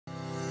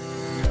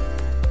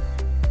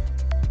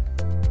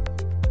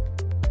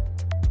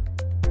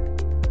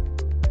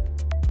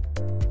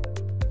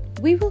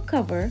We will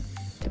cover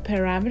the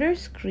parameter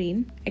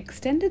screen,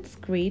 extended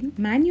screen,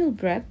 manual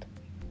breadth,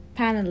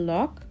 panel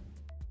lock.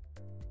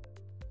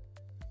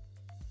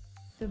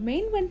 The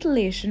main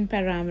ventilation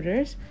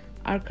parameters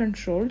are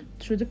controlled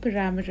through the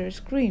parameter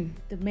screen.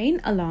 The main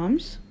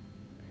alarms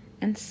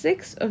and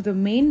 6 of the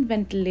main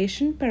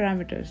ventilation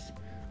parameters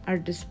are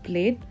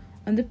displayed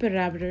on the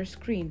parameter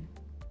screen.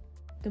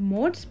 The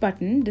modes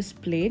button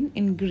displayed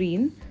in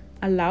green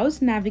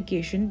allows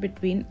navigation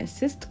between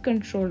assist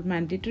controlled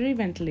mandatory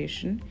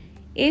ventilation,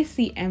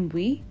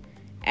 ACMV,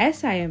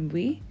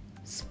 SIMV,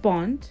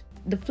 SPONT,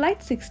 the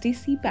Flight 60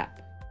 CPAP.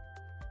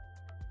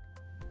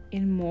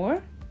 In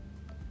more,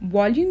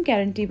 volume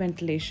guarantee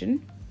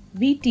ventilation,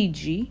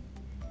 VTG,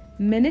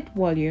 minute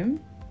volume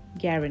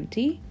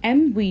guarantee,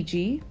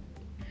 MVG,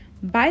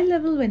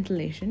 bi-level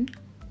ventilation,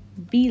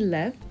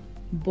 BLEV,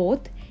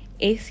 both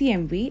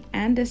ACMV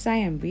and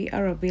SIMV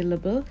are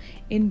available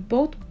in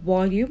both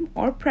volume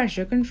or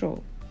pressure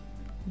control.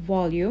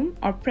 Volume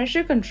or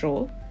pressure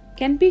control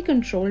can be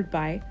controlled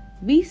by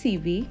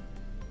VCV,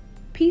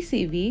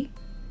 PCV,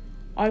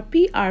 or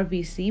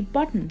PRVC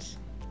buttons.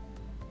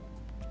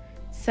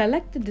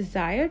 Select the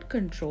desired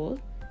control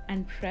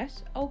and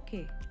press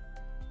OK.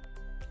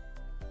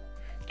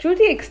 Through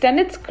the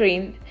extended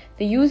screen,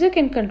 the user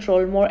can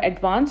control more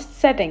advanced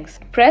settings.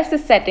 Press the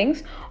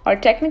settings or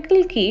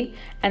technical key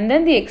and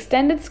then the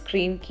extended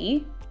screen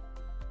key.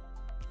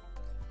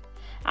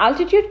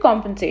 Altitude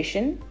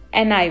compensation,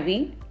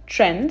 NIV,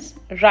 trends,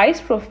 rise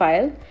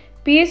profile,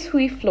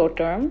 PSV flow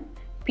term,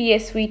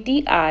 PSV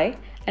TI,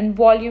 and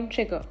volume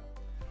trigger.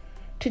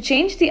 To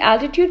change the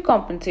altitude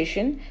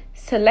compensation,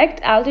 select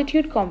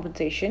altitude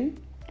compensation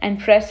and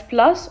press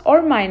plus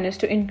or minus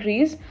to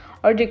increase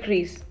or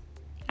decrease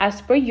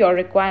as per your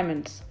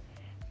requirements.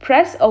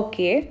 Press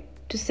OK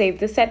to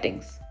save the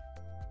settings.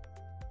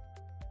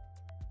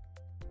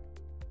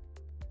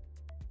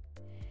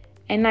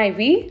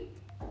 NIV,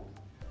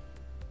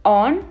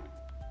 on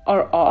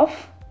or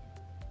off,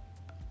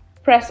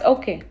 press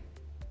OK.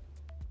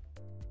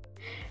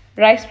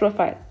 Rise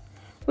profile,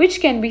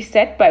 which can be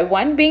set by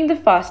 1 being the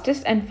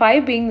fastest and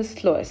 5 being the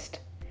slowest.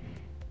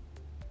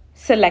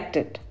 Select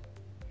it.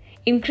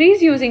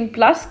 Increase using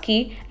plus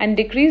key and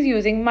decrease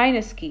using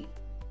minus key.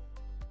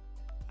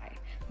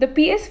 The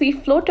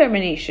PSV flow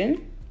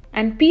termination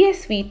and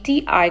PSV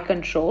TI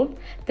control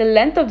the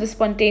length of the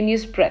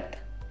spontaneous breath.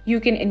 You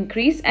can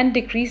increase and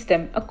decrease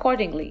them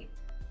accordingly.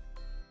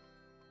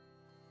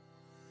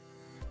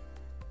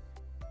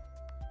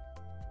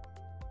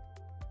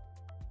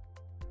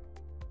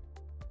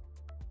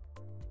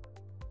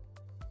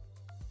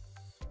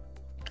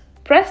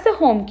 Press the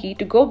home key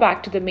to go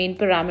back to the main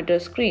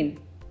parameter screen.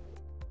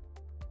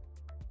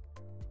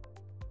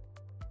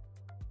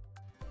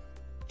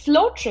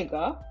 Flow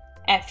trigger,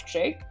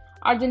 F-trig,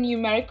 are the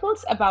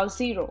numericals above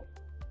 0.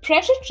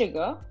 Pressure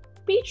trigger,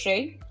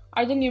 P-trig,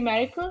 are the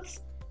numericals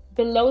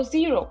below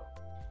 0.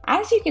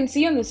 As you can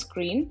see on the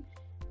screen,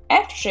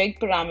 F-trig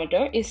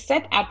parameter is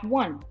set at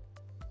 1.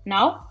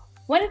 Now,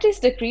 when it is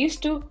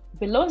decreased to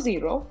below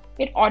 0,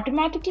 it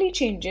automatically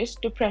changes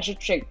to pressure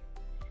trig.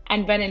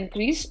 And when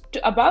increased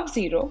to above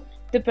 0,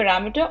 the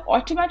parameter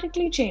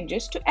automatically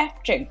changes to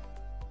F-trig.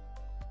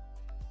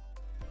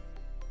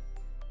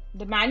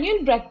 The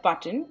manual breath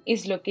button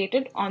is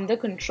located on the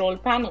control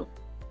panel.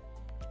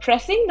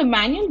 Pressing the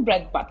manual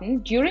breath button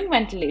during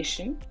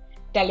ventilation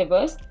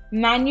delivers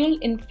manual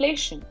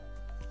inflation.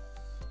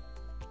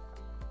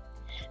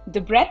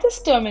 The breath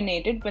is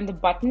terminated when the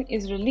button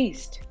is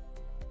released,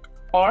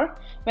 or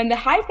when the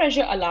high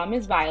pressure alarm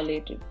is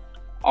violated,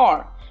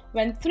 or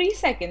when 3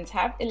 seconds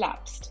have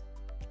elapsed.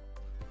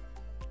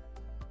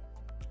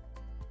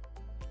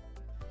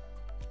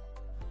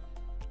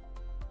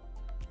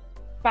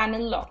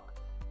 Panel lock.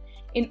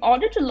 In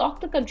order to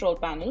lock the control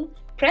panel,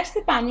 press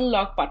the panel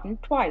lock button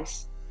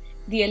twice.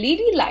 The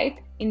LED light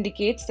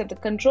indicates that the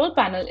control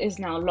panel is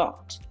now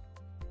locked.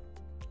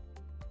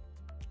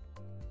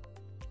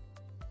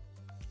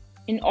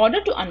 In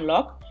order to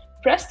unlock,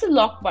 press the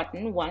lock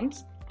button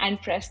once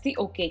and press the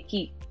OK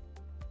key.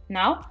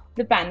 Now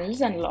the panel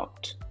is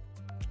unlocked.